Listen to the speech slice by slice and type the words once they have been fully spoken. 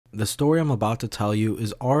The story I'm about to tell you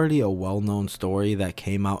is already a well-known story that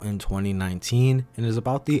came out in 2019 and is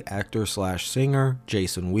about the actor/singer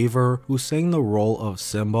Jason Weaver, who sang the role of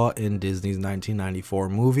Simba in Disney's 1994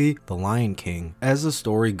 movie The Lion King. As the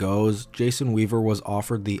story goes, Jason Weaver was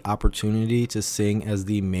offered the opportunity to sing as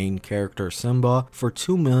the main character Simba for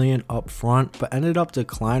 $2 million up front, but ended up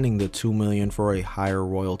declining the $2 million for a higher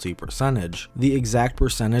royalty percentage. The exact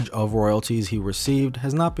percentage of royalties he received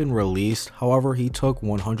has not been released, however he took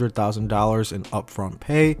 $100,000 in upfront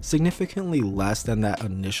pay, significantly less than that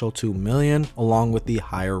initial $2 million, along with the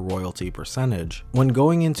higher royalty percentage. When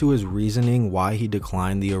going into his reasoning why he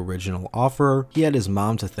declined the original offer, he had his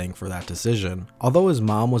mom to thank for that decision. Although his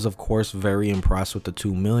mom was of course very impressed with the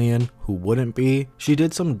 $2 million, who wouldn't be, she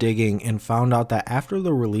did some digging and found out that after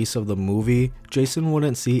the release of the movie, Jason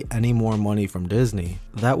wouldn't see any more money from Disney.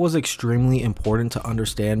 That was extremely important to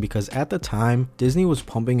understand because at the time, Disney was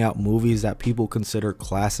pumping out movies that people consider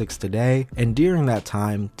classics today, and during that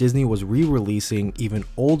time, Disney was re-releasing even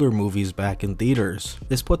older movies back in theaters.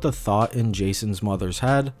 This put the thought in Jason's mother's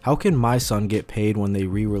head, how can my son get paid when they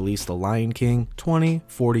re-release The Lion King 20,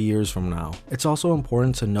 40 years from now? It's also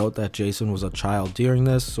important to note that Jason was a child during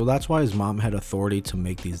this, so that's why his mom had authority to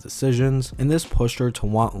make these decisions, and this pushed her to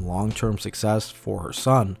want long-term success for her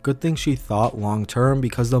son. Good thing she thought long-term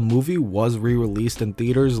because the movie was re-released in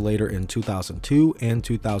theaters later in 2002 and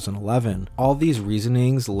 2011. All these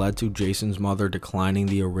reasonings led to Jason's mother declining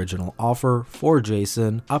the original offer for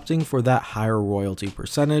Jason, opting for that higher royalty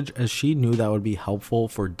percentage as she knew that would be helpful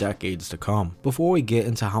for decades to come. Before we get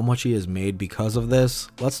into how much he has made because of this,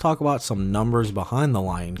 let's talk about some numbers behind The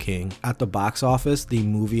Lion King. At the box office, the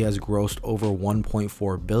movie has grossed over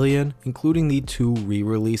 $1.4 billion, including the 2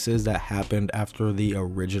 re-releases that happened after the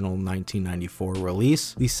original 1994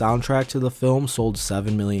 release. The soundtrack to the film sold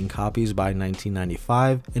 7 million copies by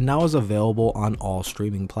 1995 and now is available on all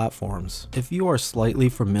streaming platforms. If you are slightly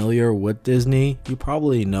familiar with Disney, you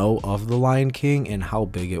probably know of The Lion King and how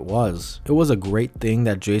big it was. It was a great thing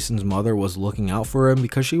that Jason's mother was looking out for him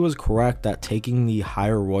because she was correct that taking the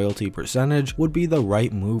higher royalty percentage would be the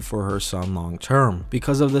right move for her son long term.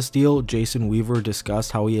 Because of this deal, Jason Weaver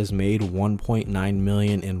discussed how he has made $1.9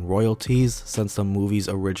 million in royalties since the movie's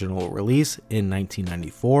original release in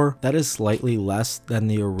 1994. That is slightly less than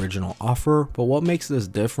the original offer, but what makes this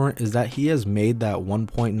different is that he has made that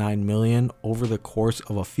 $1.9 million over the course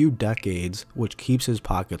of a few decades, which keeps his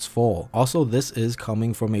pockets full. Also, this is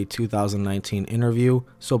coming from a 2019 interview,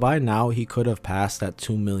 so by now he could have passed that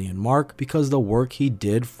 $2 million mark because the work he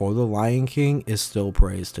did for The Lion King is still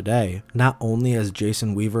praised today. Not only has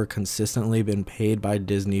Jason Weaver consistently been paid by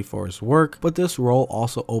Disney for his work, but this role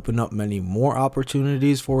also opened up many more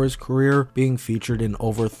opportunities for his career, being featured in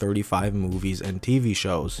over 35 movies and TV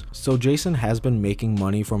shows. So Jason has been making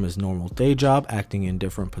money from his normal day job acting in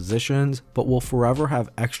different positions, but will forever have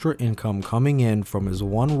extra income coming in from his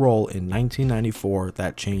one role in 1994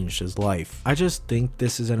 that changed his life. I just think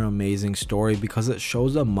this is an amazing story because it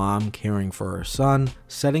shows a mom caring for her son,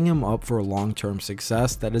 setting him up for long-term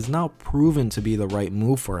success that is now proven to be the right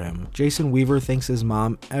move for him. Jason Weaver thanks his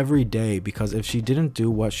mom every day because if she didn't do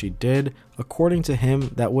what she did, according to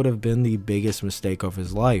him, that would have been the biggest mistake of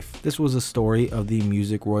his life. This was a story of the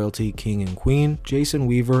music royalty king and queen, Jason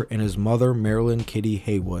Weaver, and his mother, Marilyn Kitty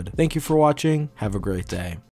Haywood. Thank you for watching. Have a great day.